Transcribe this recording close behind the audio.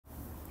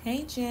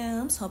Hey,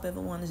 Gems. Hope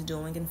everyone is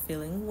doing and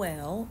feeling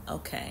well.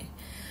 Okay.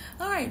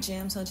 All right,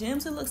 Gems. So,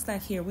 Gems, it looks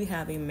like here we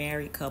have a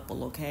married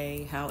couple,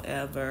 okay?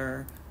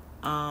 However,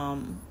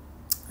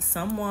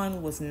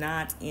 someone was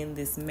not in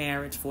this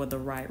marriage for the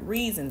right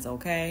reasons,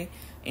 okay?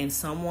 And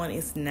someone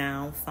is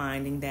now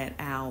finding that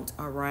out,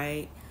 all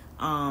right?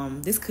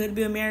 This could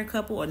be a married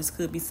couple or this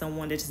could be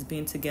someone that's just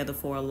been together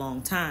for a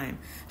long time.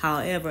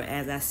 However,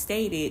 as I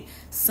stated,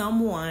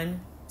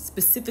 someone,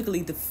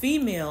 specifically the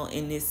female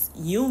in this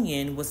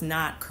union, was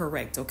not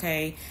correct,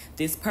 okay?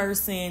 This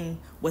person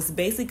was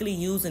basically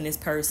using this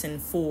person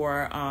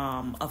for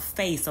a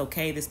face,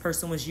 okay? This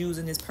person was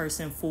using this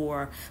person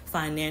for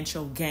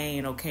financial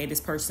gain, okay? This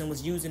person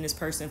was using this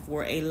person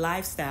for a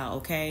lifestyle,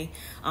 okay?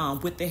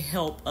 With the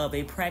help of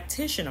a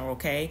practitioner,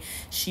 okay?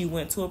 She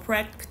went to a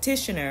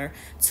practitioner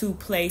to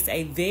place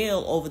a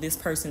veil over this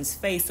person's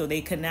face so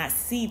they could not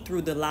see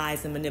through the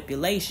lies and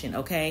manipulation,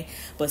 okay?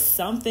 But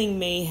something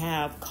may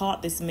have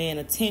caught this man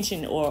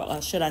attention,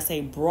 or should I say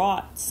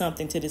brought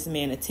something to this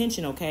man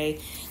attention,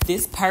 okay?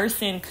 This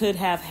person could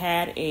have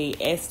had a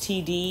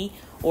STD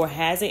or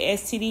has a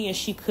STD, and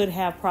she could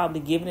have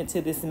probably given it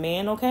to this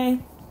man, okay?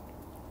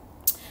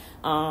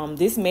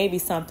 This may be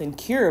something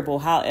curable.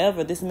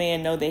 However, this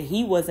man know that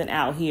he wasn't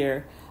out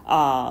here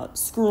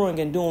screwing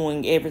and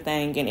doing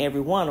everything and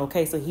everyone,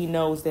 okay? So he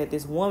knows that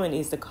this woman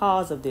is the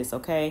cause of this,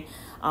 okay?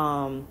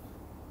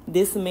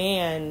 This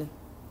man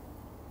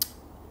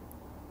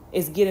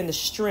is getting the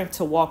strength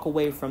to walk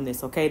away from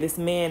this, okay? This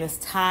man is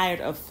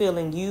tired of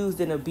feeling used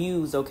and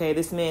abused, okay?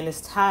 This man is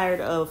tired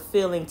of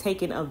feeling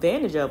taken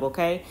advantage of,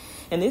 okay?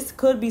 And this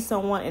could be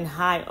someone in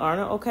high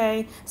honor,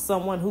 okay?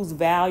 Someone who's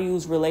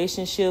values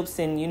relationships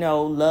and,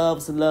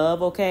 loves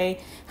love, okay?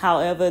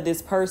 However,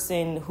 this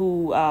person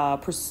who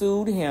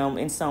pursued him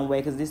in some way,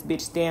 because this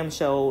bitch damn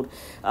showed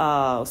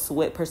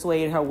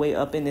persuaded her way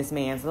up in this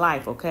man's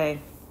life,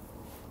 okay?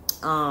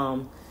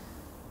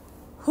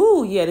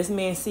 This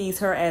man sees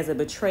her as a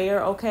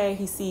betrayer, okay?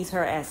 He sees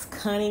her as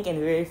cunning and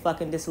very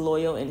fucking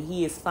disloyal, and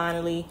he is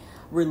finally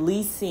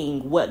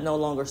releasing what no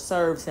longer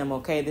serves him,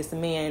 okay? This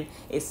man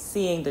is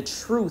seeing the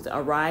truth,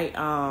 all right?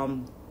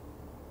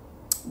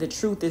 The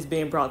truth is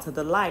being brought to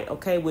the light,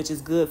 okay? Which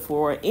is good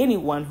for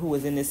anyone who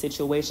is in this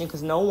situation,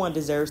 because no one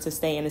deserves to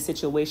stay in a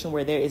situation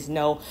where there is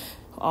no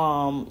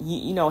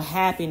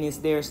happiness,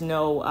 there's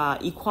no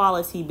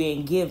equality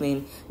being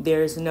given,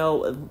 there's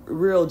no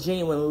real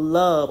genuine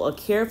love or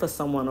care for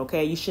someone,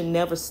 okay? You should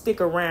never stick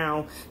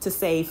around to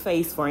save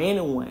face for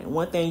anyone.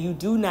 One thing you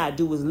do not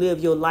do is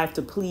live your life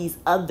to please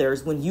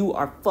others when you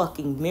are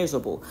fucking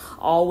miserable.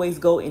 Always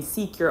go and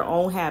seek your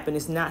own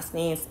happiness, not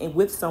stand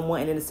with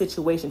someone and in a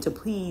situation to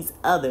please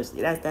others.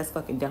 That's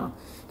fucking dumb.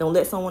 Don't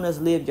let someone else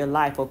live your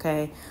life,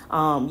 okay?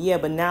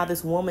 But now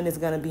this woman is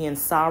going to be in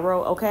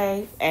sorrow,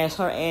 okay? As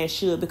her ass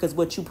should, because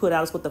what you put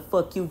out is what the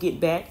fuck you get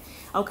back,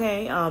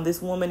 okay?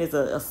 This woman is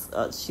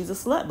she's a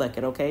slut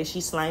bucket, okay?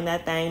 She slang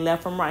that thing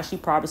left from right. She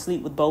probably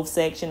sleep with both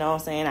sex, you know what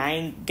I'm saying? I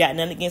ain't got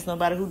nothing against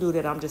nobody who do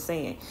that. I'm just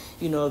saying,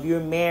 if you're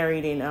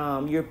married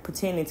and you're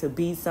pretending to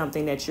be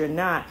something that you're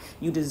not,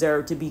 you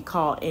deserve to be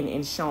caught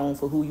and shown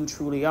for who you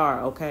truly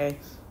are, okay?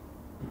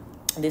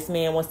 This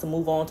man wants to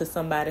move on to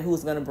somebody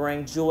who's going to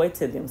bring joy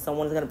to them.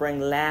 Someone is going to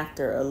bring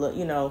laughter,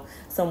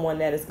 someone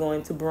that is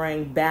going to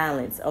bring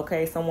balance,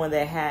 okay? Someone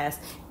that has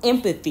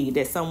empathy,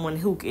 that someone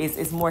who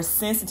is more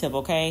sensitive,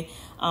 okay?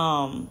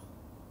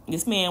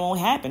 This man want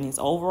happiness.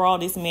 Overall,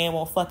 this man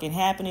want fucking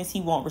happiness. He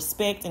want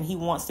respect, and he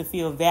wants to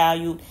feel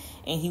valued,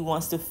 and he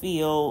wants to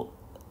feel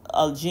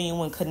a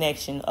genuine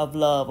connection of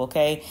love,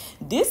 okay?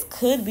 This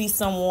could be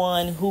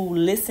someone who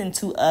listened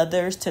to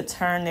others to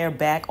turn their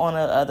back on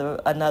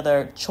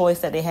another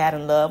choice that they had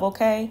in love,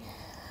 okay?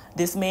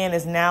 This man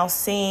is now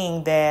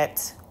seeing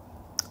that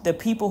the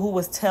people who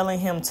was telling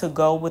him to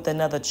go with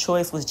another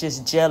choice was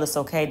just jealous,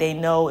 okay? They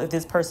know if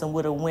this person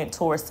would have went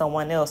towards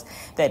someone else,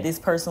 that this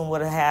person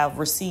would have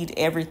received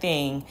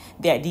everything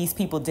that these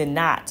people did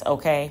not,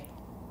 okay?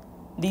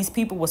 These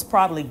people was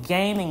probably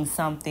gaining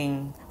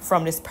something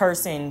from this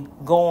person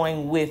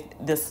going with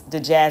the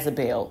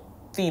Jezebel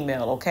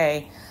female,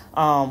 okay?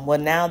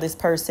 Now this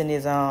person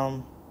is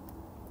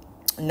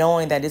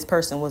knowing that this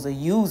person was a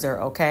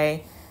user,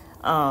 okay?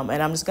 And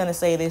I'm just going to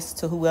say this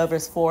to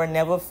whoever's for,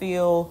 never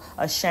feel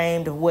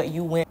ashamed of what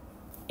you went.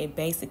 It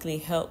basically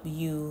helped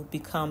you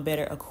become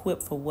better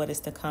equipped for what is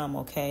to come,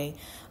 okay?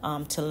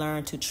 To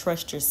learn to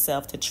trust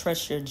yourself, to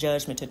trust your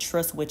judgment, to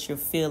trust what you're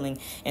feeling,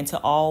 and to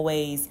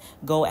always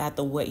go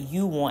after what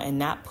you want and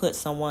not put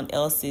someone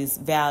else's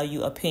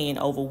opinion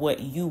over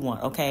what you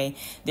want, okay?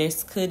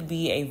 This could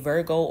be a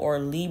Virgo or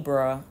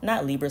Libra,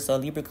 not Libra, so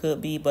Libra could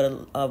be,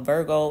 but a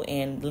Virgo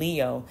and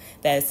Leo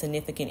that is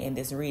significant in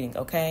this reading,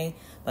 okay?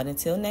 But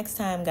until next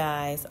time,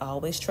 guys,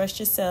 always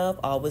trust yourself,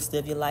 always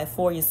live your life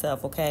for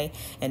yourself, okay?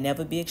 And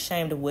never be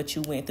ashamed of what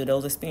you went through.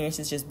 Those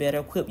experiences just better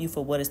equip you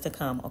for what is to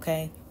come,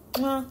 okay?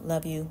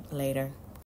 Love you. Later.